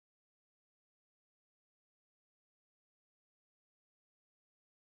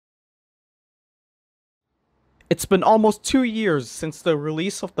It's been almost 2 years since the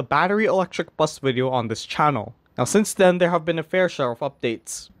release of the battery electric bus video on this channel. Now since then, there have been a fair share of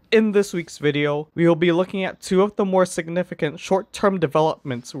updates. In this week's video, we will be looking at two of the more significant short-term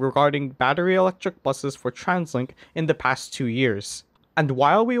developments regarding battery electric buses for TransLink in the past 2 years. And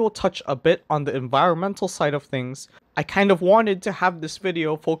while we will touch a bit on the environmental side of things, I kind of wanted to have this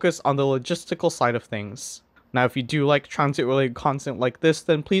video focus on the logistical side of things. Now if you do like transit-related content like this,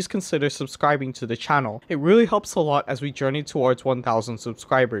 then please consider subscribing to the channel. It really helps a lot as we journey towards 1,000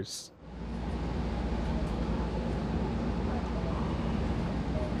 subscribers.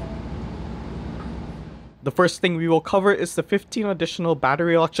 The first thing we will cover is the 15 additional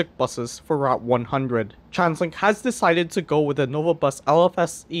battery electric buses for Route 100. TransLink has decided to go with the NovaBus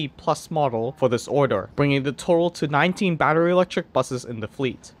LFSe Plus model for this order, bringing the total to 19 battery electric buses in the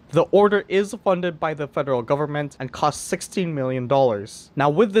fleet. The order is funded by the federal government and costs $16 million. Now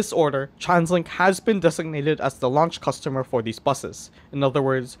with this order, TransLink has been designated as the launch customer for these buses. In other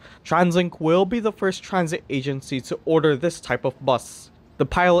words, TransLink will be the first transit agency to order this type of bus. The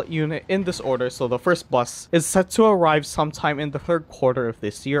pilot unit in this order, so the first bus, is set to arrive sometime in the third quarter of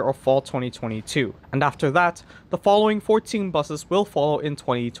this year or fall 2022. And after that, the following 14 buses will follow in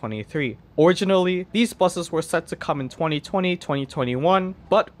 2023. Originally, these buses were set to come in 2020-2021,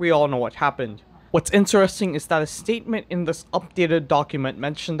 but we all know what happened. What's interesting is that a statement in this updated document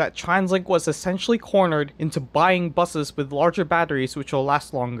mentioned that TransLink was essentially cornered into buying buses with larger batteries which will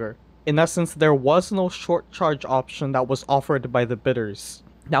last longer. In essence, there was no short charge option that was offered by the bidders.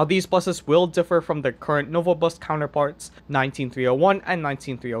 Now these buses will differ from their current NovaBus counterparts 19301 and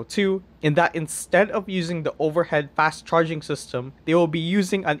 19302 in that instead of using the overhead fast charging system, they will be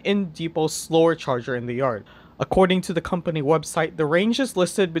using an in-depot slower charger in the yard. According to the company website, the range is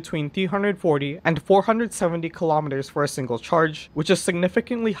listed between 340 and 470 kilometers for a single charge, which is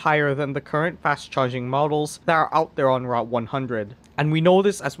significantly higher than the current fast charging models that are out there on Route 100. And we know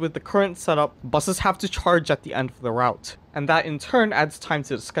this as with the current setup, buses have to charge at the end of the route, and that in turn adds time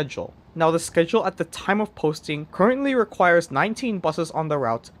to the schedule. Now the schedule at the time of posting currently requires 19 buses on the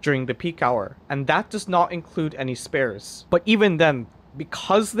route during the peak hour, and that does not include any spares. But even then,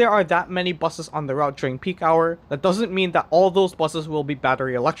 because there are that many buses on the route during peak hour, that doesn't mean that all those buses will be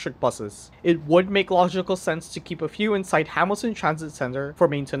battery electric buses. It would make logical sense to keep a few inside Hamilton Transit Center for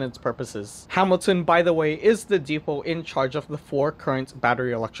maintenance purposes. Hamilton, by the way, is the depot in charge of the 4 current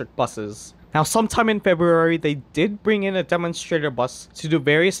battery electric buses. Now sometime in February, they did bring in a demonstrator bus to do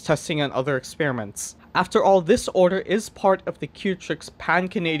various testing and other experiments. After all, this order is part of the Q-Trix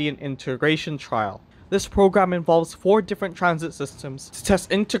Pan-Canadian Integration Trial. This program involves 4 different transit systems to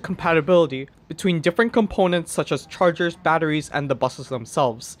test intercompatibility between different components such as chargers, batteries, and the buses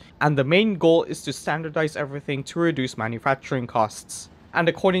themselves. And the main goal is to standardize everything to reduce manufacturing costs. And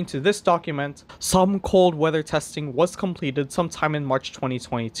according to this document, some cold weather testing was completed sometime in March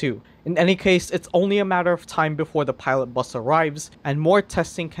 2022. In any case, it's only a matter of time before the pilot bus arrives, and more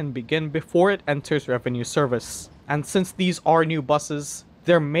testing can begin before it enters revenue service. And since these are new buses,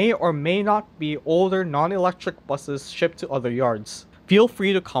 there may or may not be older non-electric buses shipped to other yards. Feel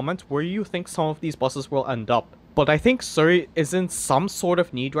free to comment where you think some of these buses will end up. But I think Surrey is in some sort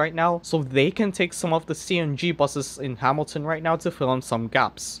of need right now, so they can take some of the CNG buses in Hamilton right now to fill in some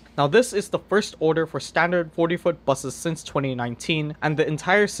gaps. Now this is the first order for standard 40-foot buses since 2019, and the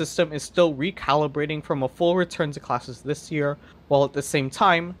entire system is still recalibrating from a full return to classes this year, while at the same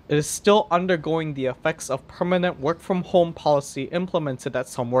time, it is still undergoing the effects of permanent work-from-home policy implemented at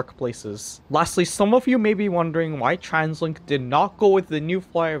some workplaces. Lastly, some of you may be wondering why TransLink did not go with the New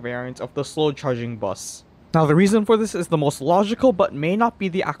Flyer variant of the slow charging bus. Now the reason for this is the most logical but may not be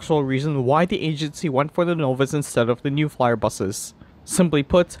the actual reason why the agency went for the Novas instead of the New Flyer buses. Simply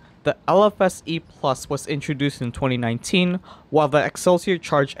put, the LFSe Plus was introduced in 2019, while the Excelsior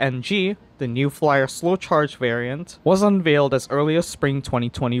Charge NG, the New Flyer slow charge variant, was unveiled as early as spring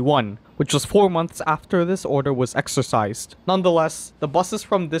 2021, which was 4 months after this order was exercised. Nonetheless, the buses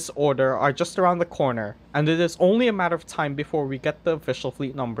from this order are just around the corner, and it is only a matter of time before we get the official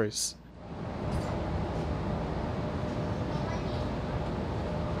fleet numbers.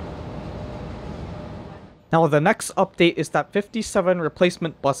 Now the next update is that 57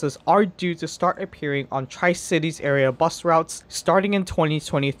 replacement buses are due to start appearing on Tri-Cities area bus routes starting in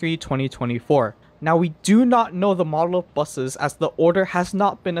 2023-2024. Now we do not know the model of buses as the order has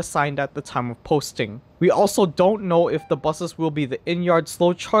not been assigned at the time of posting. We also don't know if the buses will be the in-yard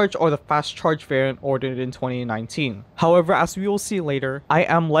slow charge or the fast charge variant ordered in 2019. However, as we will see later, I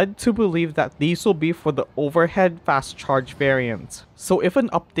am led to believe that these will be for the overhead fast charge variant. So if an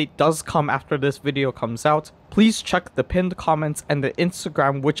update does come after this video comes out, please check the pinned comments and the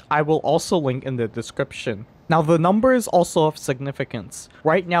Instagram, which I will also link in the description. Now the number is also of significance.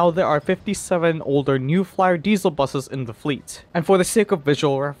 Right now there are 57 older New Flyer diesel buses in the fleet. And for the sake of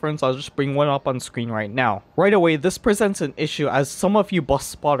visual reference, I'll just bring one up on screen right now. Right away, this presents an issue. As some of you bus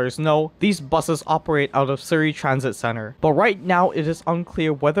spotters know, these buses operate out of Surrey Transit Center. But right now it is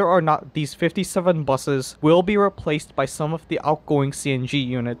unclear whether or not these 57 buses will be replaced by some of the outgoing CNG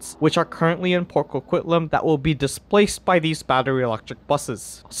units, which are currently in Port Coquitlam, that will be displaced by these battery electric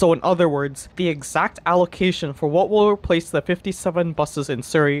buses. So in other words, the exact allocation for what will replace the 57 buses in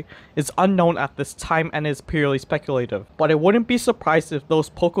Surrey is unknown at this time and is purely speculative. But I wouldn't be surprised if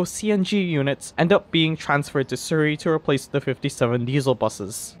those POCO CNG units end up being transferred to Surrey to replace the 57 diesel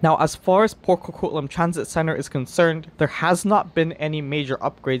buses. Now, as far as Port Coquitlam Transit Center is concerned, there has not been any major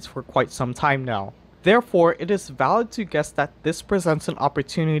upgrades for quite some time now. Therefore, it is valid to guess that this presents an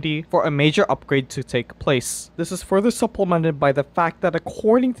opportunity for a major upgrade to take place. This is further supplemented by the fact that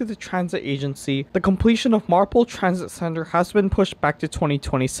according to the transit agency, the completion of Marpole Transit Center has been pushed back to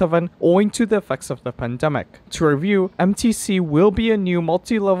 2027 owing to the effects of the pandemic. To review, MTC will be a new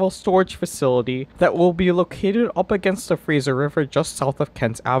multi-level storage facility that will be located up against the Fraser River just south of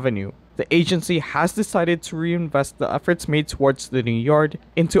Kent Avenue. The agency has decided to reinvest the efforts made towards the new yard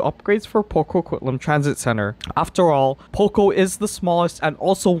into upgrades for Port Coquitlam Transit Center. After all, POCO is the smallest and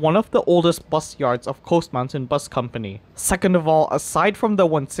also one of the oldest bus yards of Coast Mountain Bus Company. Second of all, aside from the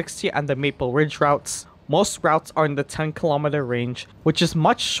 160 and the Maple Ridge routes, most routes are in the 10-kilometer range, which is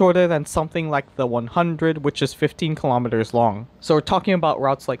much shorter than something like the 100, which is 15 kilometers long. So we're talking about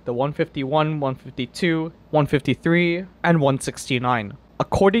routes like the 151, 152, 153, and 169.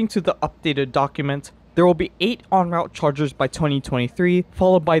 According to the updated document, there will be 8 on-route chargers by 2023,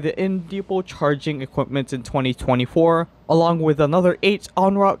 followed by the in-depot charging equipment in 2024, along with another 8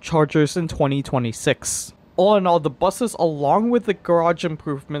 on-route chargers in 2026. All in all, the buses along with the garage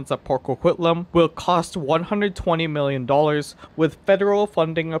improvements at Port Coquitlam will cost $120 million, with federal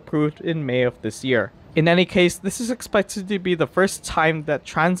funding approved in May of this year. In any case, this is expected to be the first time that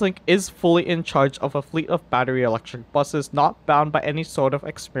TransLink is fully in charge of a fleet of battery electric buses not bound by any sort of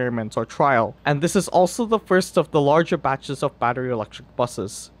experiment or trial. And this is also the first of the larger batches of battery electric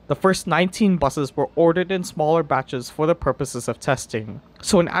buses. The first 19 buses were ordered in smaller batches for the purposes of testing.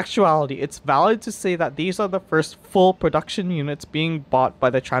 So in actuality, it's valid to say that these are the first full production units being bought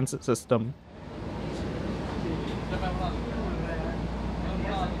by the transit system.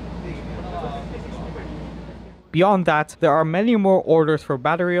 Beyond that, there are many more orders for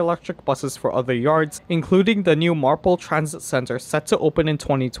battery electric buses for other yards, including the new Marpole Transit Center set to open in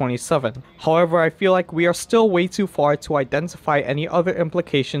 2027. However, I feel like we are still way too far to identify any other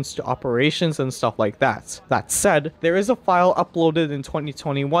implications to operations and stuff like that. That said, there is a file uploaded in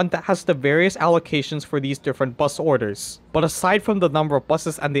 2021 that has the various allocations for these different bus orders. But aside from the number of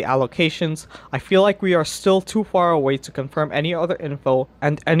buses and the allocations, I feel like we are still too far away to confirm any other info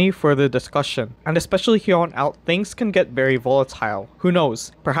and any further discussion. And especially here on out, things can get very volatile. Who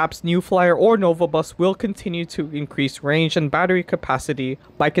knows? Perhaps New Flyer or NovaBus will continue to increase range and battery capacity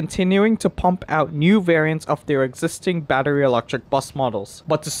by continuing to pump out new variants of their existing battery electric bus models.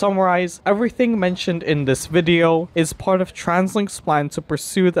 But to summarize, everything mentioned in this video is part of TransLink's plan to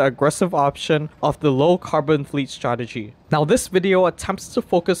pursue the aggressive option of the low carbon fleet strategy. Now this video attempts to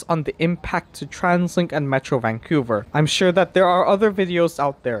focus on the impact to TransLink and Metro Vancouver. I'm sure that there are other videos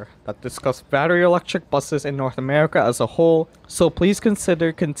out there that discuss battery electric buses in North America as a whole, so please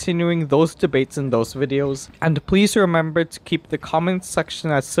consider continuing those debates in those videos, and please remember to keep the comments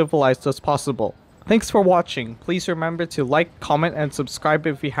section as civilized as possible. Thanks for watching. Please remember to like, comment, and subscribe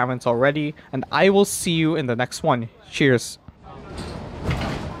if you haven't already, and I will see you in the next one. Cheers.